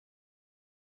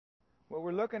What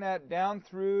we're looking at down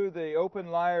through the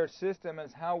open lyre system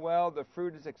is how well the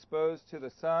fruit is exposed to the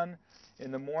sun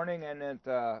in the morning and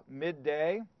at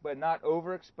midday, but not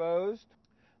overexposed.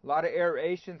 A lot of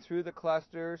aeration through the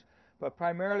clusters, but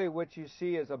primarily what you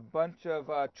see is a bunch of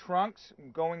trunks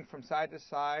going from side to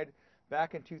side.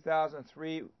 Back in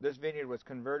 2003, this vineyard was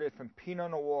converted from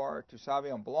Pinot Noir to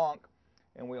Sauvignon Blanc,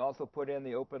 and we also put in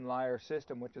the open lyre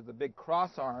system, which is the big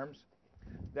cross arms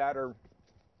that are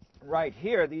right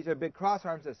here. These are big cross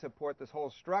arms that support this whole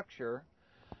structure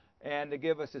and to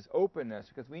give us this openness,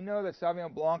 because we know that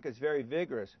Sauvignon Blanc is very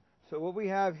vigorous. So what we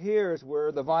have here is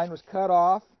where the vine was cut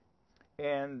off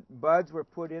and buds were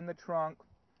put in the trunk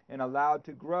and allowed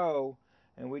to grow,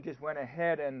 and we just went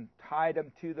ahead and tied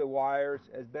them to the wires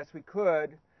as best we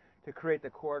could to create the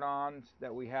cordons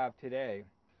that we have today.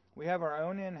 We have our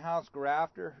own in-house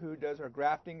grafter who does our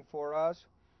grafting for us,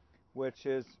 which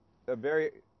is a very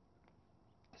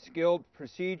skilled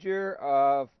procedure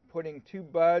of putting two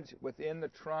buds within the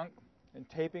trunk and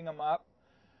taping them up,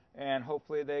 and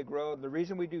hopefully they grow. The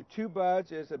reason we do two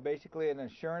buds is basically an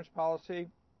insurance policy,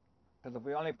 because if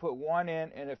we only put one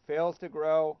in and it fails to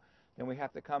grow, then we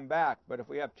have to come back. But if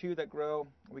we have two that grow,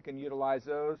 we can utilize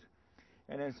those.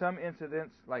 And in some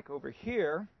incidents, like over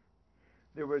here,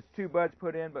 there was two buds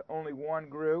put in but only one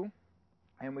grew,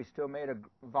 and we still made a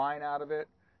vine out of it.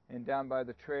 And down by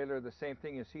the trailer, the same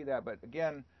thing, you see that. But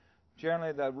again,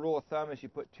 generally the rule of thumb is you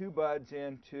put two buds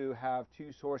in to have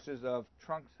two sources of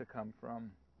trunks to come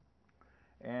from.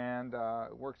 And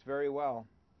it works very well.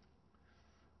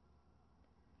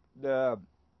 The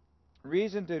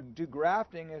reason to do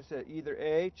grafting is to either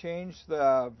A, change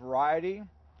the variety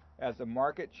as the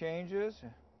market changes,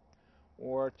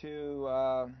 or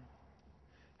to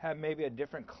have maybe a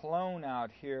different clone out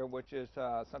here, which is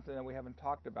something that we haven't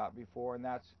talked about before, and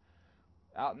that's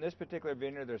out in this particular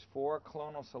vineyard, there's 4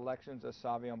 clonal selections of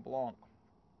Sauvignon Blanc.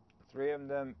 3 of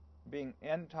them being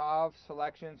Entave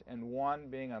selections and 1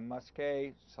 being a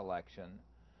Muscat selection.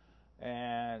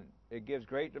 And it gives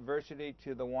great diversity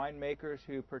to the winemakers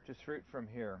who purchase fruit from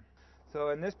here. So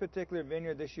in this particular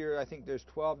vineyard this year, I think there's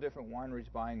 12 different wineries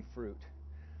buying fruit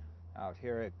out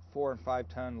here at 4 and 5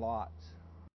 ton lots.